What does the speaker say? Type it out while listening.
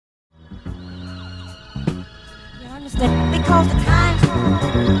Because the times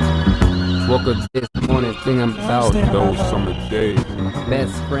woke up this morning thinking about Those summer days.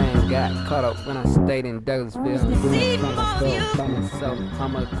 best friend got caught up when I stayed in Douglasville. Doing from myself, by myself.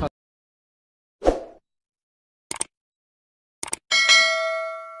 I'm a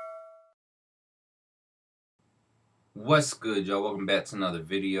What's good, y'all? Welcome back to another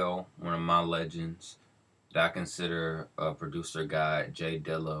video. One of my legends that I consider a producer guy,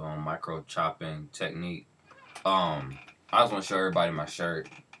 Dilla, on Microchopping technique. I just want to show everybody my shirt.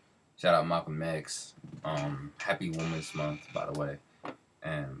 Shout out Malcolm X. Happy Women's Month, by the way.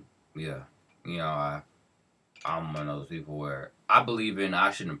 And yeah, you know, I'm one of those people where I believe in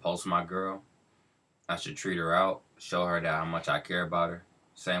I shouldn't post my girl. I should treat her out, show her that how much I care about her.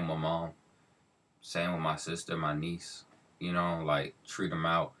 Same with mom. Same with my sister, my niece, you know, like treat them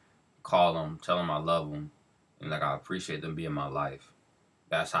out, call them, tell them I love them, and like I appreciate them being in my life.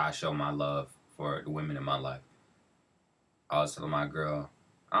 That's how I show my love for the women in my life. I was telling my girl,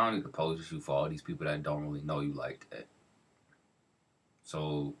 I don't need to pose you for all these people that don't really know you like that.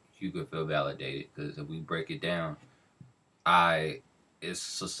 So you could feel validated, because if we break it down, it's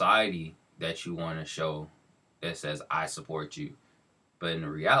society that you want to show that says I support you, but in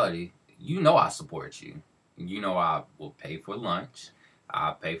reality, you know I support you. You know I will pay for lunch,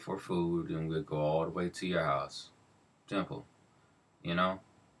 I'll pay for food, and we'll go all the way to your house. Simple. You know?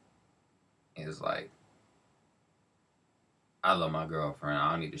 It's like, I love my girlfriend.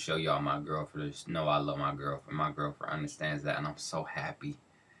 I don't need to show y'all my girlfriend. Just know I love my girlfriend. My girlfriend understands that, and I'm so happy.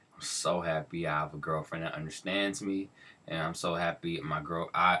 I'm so happy I have a girlfriend that understands me, and I'm so happy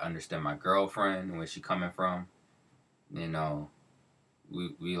I understand my girlfriend and where she coming from. You know,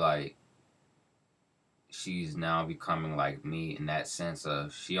 we like, she's now becoming like me in that sense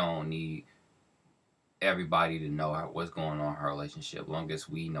of she don't need everybody to know what's going on in her relationship, long as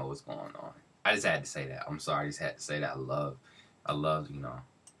we know what's going on. I just had to say that. I'm sorry, I just had to say that. I love, you know.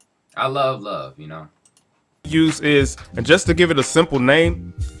 I love, you know. Use is, and just to give it a simple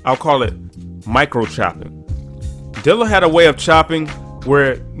name, I'll call it microchopping. Dilla had a way of chopping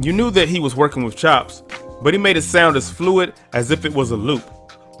where you knew that he was working with chops, but he made it sound as fluid as if it was a loop.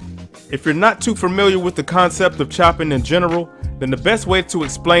 If you're not too familiar with the concept of chopping in general, then the best way to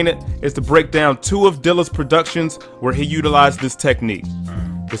explain it is to break down two of Dilla's productions where he utilized this technique.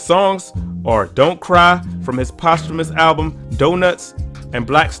 The songs are Don't Cry from his posthumous album Donuts and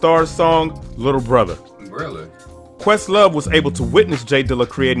Black Star's song Little Brother. Really? Questlove was able to witness J Dilla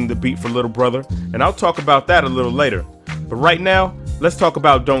creating the beat for Little Brother, and I'll talk about that a little later. But right now, let's talk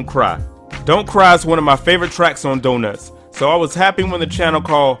about Don't Cry. Don't Cry is one of my favorite tracks on Donuts, so I was happy when the channel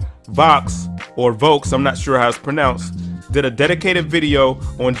called Vox, or Vokes, I'm not sure how it's pronounced, did a dedicated video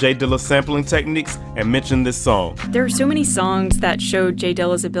on J Dilla's sampling techniques and mentioned this song. There are so many songs that show J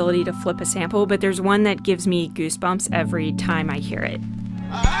Dilla's ability to flip a sample, but there's one that gives me goosebumps every time I hear it.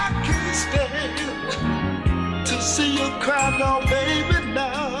 I can't stand to see you cry, no, baby,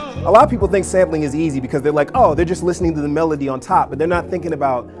 now. A lot of people think sampling is easy because they're like, oh, they're just listening to the melody on top, but they're not thinking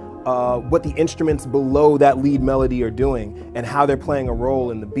about what the instruments below that lead melody are doing and how they're playing a role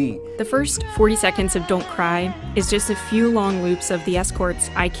in the beat. The first 40 seconds of Don't Cry is just a few long loops of the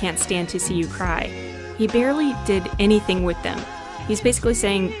Escorts' I Can't Stand to See You Cry. He barely did anything with them. He's basically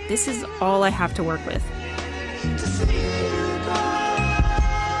saying, this is all I have to work with.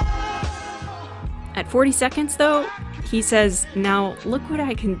 At 40 seconds though, he says, now look what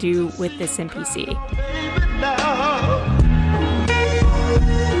I can do with this MPC.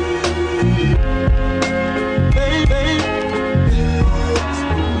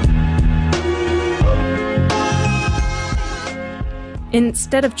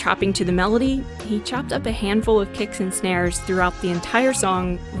 Instead of chopping to the melody, he chopped up a handful of kicks and snares throughout the entire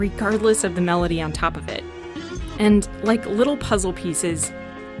song, regardless of the melody on top of it. And like little puzzle pieces,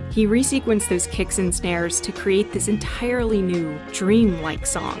 he resequenced those kicks and snares to create this entirely new, dream-like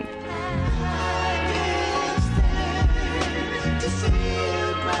song.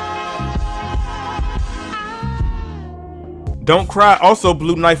 Don't Cry also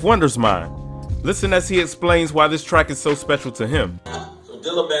blew Knife Wonder's mind. Listen as he explains why this track is so special to him. So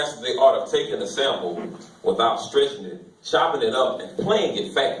Dilla masters the art of taking a sample without stretching it, chopping it up, and playing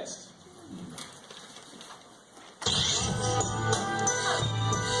it fast.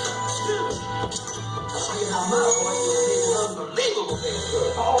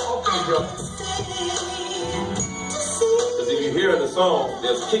 Because if you hear in the song,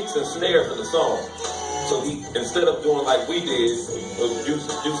 there's kicks and snares in the song. So he, instead of doing like we did, or used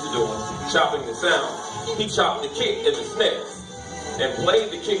to doing, chopping the sound, he chopped the kick and the snare, and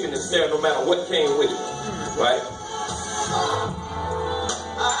played the kick and the snare no matter what came with it, right?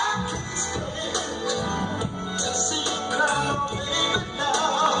 I can't stand to see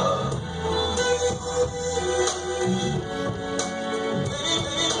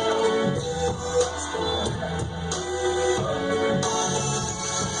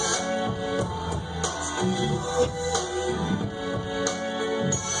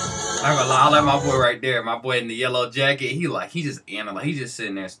I'm gonna lie, I like my boy right there. My boy in the yellow jacket. He just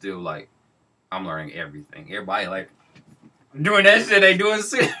sitting there still like, I'm learning everything. Everybody like doing that shit. They doing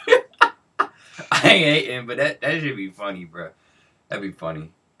shit. I ain't hating, but that should be funny, bro. That'd be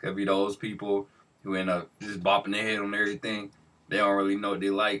funny. Could be those people who end up just bopping their head on everything. They don't really know what they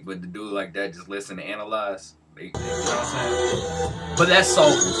like, but to do it like that, just listen and analyze. You know what I'm saying? But that's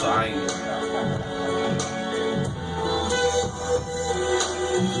soulful, so I ain't.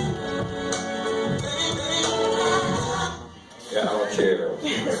 Yeah, I don't care.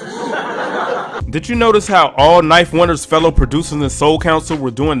 Did you notice how all Knife Wonder's fellow producers and Soul Council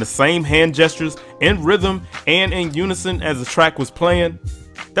were doing the same hand gestures in rhythm and in unison as the track was playing?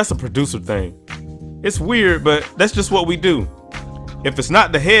 That's a producer thing. It's weird, but that's just what we do. If it's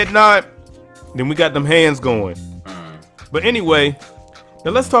not the head nod, then we got them hands going. But anyway,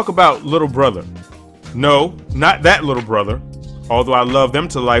 now let's talk about Little Brother. No, not that Little Brother, although I love them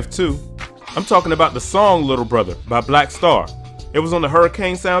to life too. I'm talking about the song Little Brother by Black Star. It was on the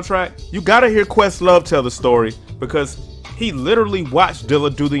Hurricane soundtrack. You gotta hear Questlove tell the story because he literally watched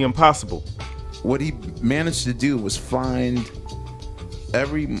Dilla do the impossible. What he managed to do was find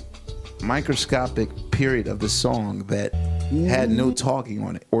every microscopic period of the song that had no talking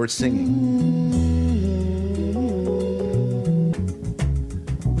on it or singing.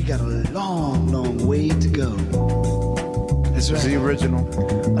 We got a long, long way to go. That's right. It's the original.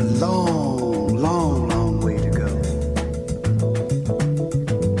 A long, long, long way to go.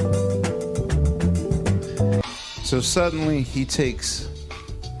 So suddenly he takes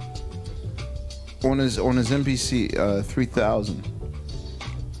on his MPC 3000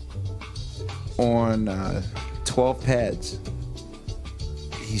 on 12 pads.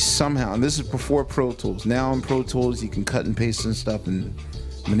 He somehow, and this is before Pro Tools. Now in Pro Tools you can cut and paste and stuff and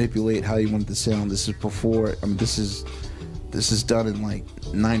manipulate how you want it to sound. This is before. I mean, this is done in like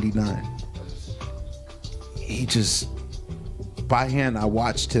 '99. He just by hand. I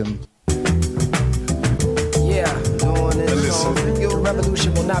watched him. Yeah, doing this song. Your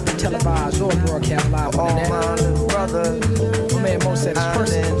revolution will not be televised or broadcast live on the net. My man Mo said it's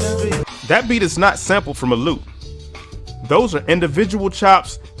personal. That beat is not sampled from a loop. Those are individual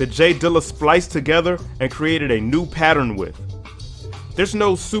chops that J Dilla spliced together and created a new pattern with. There's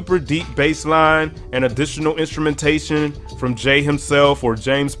no super deep bass line and additional instrumentation from Jay himself or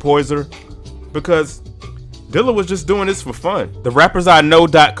James Poyser, because Dilla was just doing this for fun. The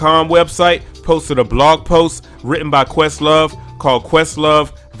RappersIKnow.com website posted a blog post written by Questlove called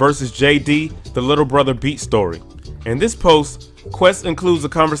Questlove vs. JD, the Little Brother beat story. In this post, Quest includes a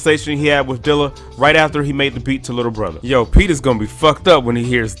conversation he had with Dilla right after he made the beat to Little Brother. Yo, Pete is gonna be fucked up when he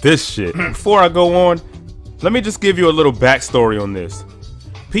hears this shit. Before I go on, let me just give you a little backstory on this.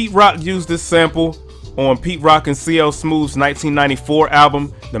 Pete Rock used this sample on Pete Rock and CL Smooth's 1994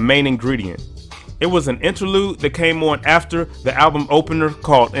 album, The Main Ingredient. It was an interlude that came on after the album opener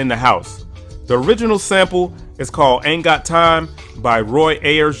called In the House. The original sample is called Ain't Got Time by Roy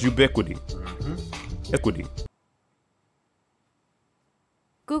Ayers Ubiquity.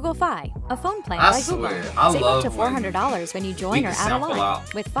 Google Fi, a phone plan I by swear, Google. I Save love up to $400 when you join or add a line.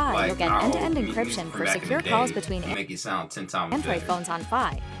 With Fi, you'll get end-to-end encryption for secure calls between make it sound 10 times Android better. phones on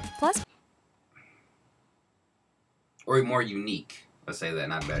Fi. Plus, Or more unique. Let's say that,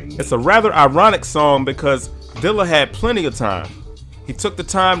 not better. Unique. It's a rather ironic song because Dilla had plenty of time. He took the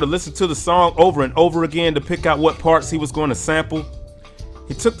time to listen to the song over and over again to pick out what parts he was going to sample.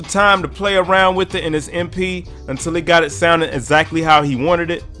 He took the time to play around with it in his MP until he got it sounding exactly how he wanted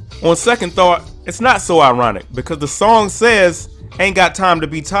it. On second thought, it's not so ironic because the song says, ain't got time to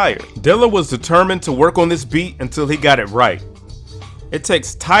be tired. Dilla was determined to work on this beat until he got it right. It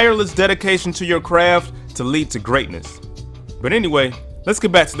takes tireless dedication to your craft to lead to greatness. But anyway, let's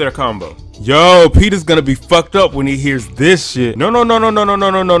get back to their combo. Yo, Peter's gonna be fucked up when he hears this shit. No.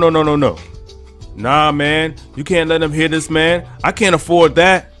 Nah, man, you can't let him hear this, man. I can't afford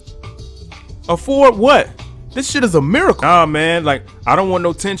that. Afford what? This shit is a miracle. Nah, man, like, I don't want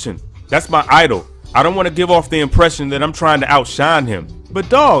no tension. That's my idol. I don't want to give off the impression that I'm trying to outshine him. But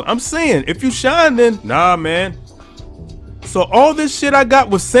dog, I'm saying, if you shine, then nah, man. So all this shit I got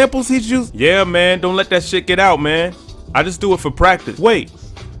with samples he's used? Yeah, man, don't let that shit get out, man. I just do it for practice. Wait,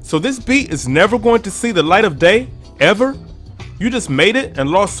 so this beat is never going to see the light of day? Ever? You just made it and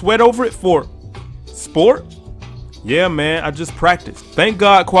lost sweat over it for sport? Yeah, man, I just practiced. Thank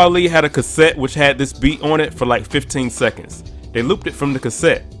God Kweli had a cassette which had this beat on it for like 15 seconds. They looped it from the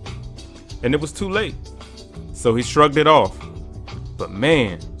cassette, and it was too late. So he shrugged it off. But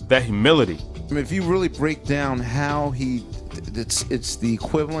man, that humility. I mean, if you really break down how it's the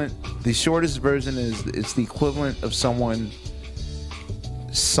equivalent. The shortest version is it's the equivalent of someone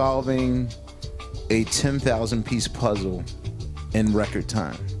solving a 10,000 piece puzzle in record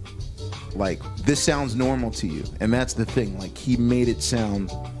time. Like, this sounds normal to you, and that's the thing. Like, he made it sound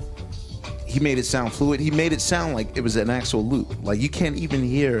fluid. He made it sound like it was an actual loop. Like, you can't even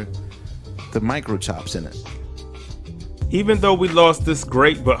hear the micro chops in it. Even though we lost this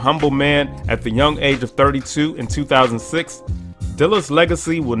great but humble man at the young age of 32 in 2006, Dilla's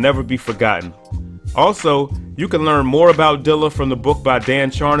legacy will never be forgotten. Also, you can learn more about Dilla from the book by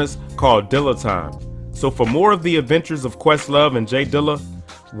Dan Charnas called Dilla Time. So for more of the adventures of Questlove and J Dilla,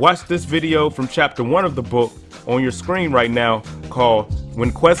 watch this video from chapter 1 of the book on your screen right now called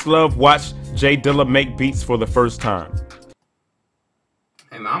When Questlove Watched J Dilla Make Beats for the First Time.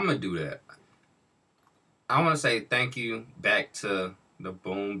 Hey man, I'm gonna do that. I want to say thank you back to the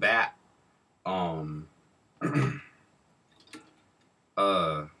Boom Bap.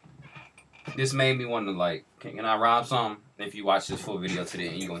 This made me want to, like, can I rhyme something? If you watch this full video today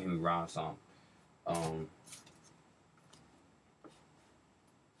and you're gonna hear me rhyme something.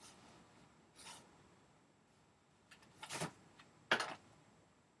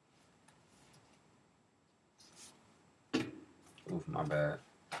 Oof, my bad.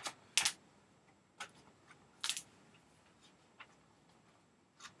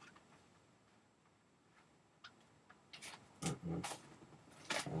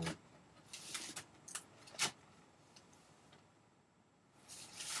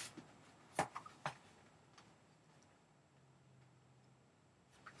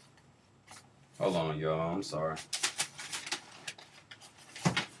 Hold on, y'all. I'm sorry.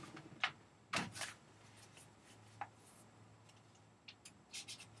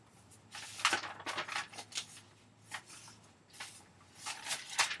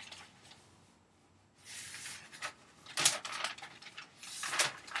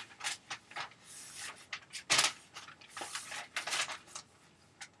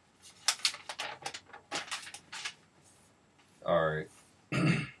 All right.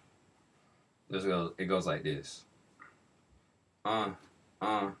 It goes like this.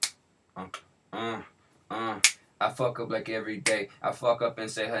 I fuck up like every day. I fuck up and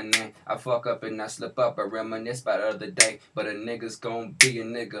say her name. I fuck up and I slip up. I reminisce about the other day. But a nigga's gon' be a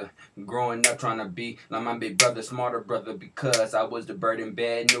nigga. Growing up trying to be like my big brother, smarter brother. Because I was the bird in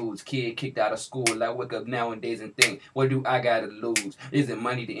bad news. Kid kicked out of school. I wake up nowadays and think, what do I gotta lose? Is it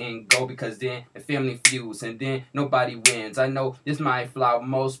money the end goal? Because then the family feuds and then nobody wins. I know this might fly with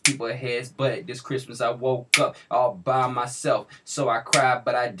most people's heads. But this Christmas I woke up all by myself. So I cried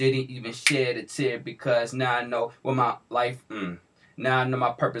but I didn't even shed a tear. Because now I know what my life, now I know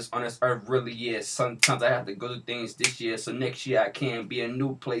my purpose on this earth really is. Sometimes I have to go through things this year, so next year I can be a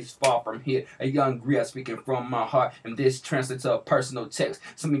new place far from here. A young griot speaking from my heart, and this translates to a personal text.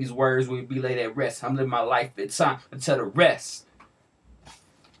 Some of these words will be laid at rest. I'm living my life at time until the rest.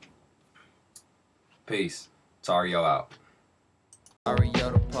 Peace. Tario out.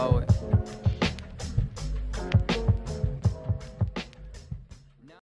 Tario the poet.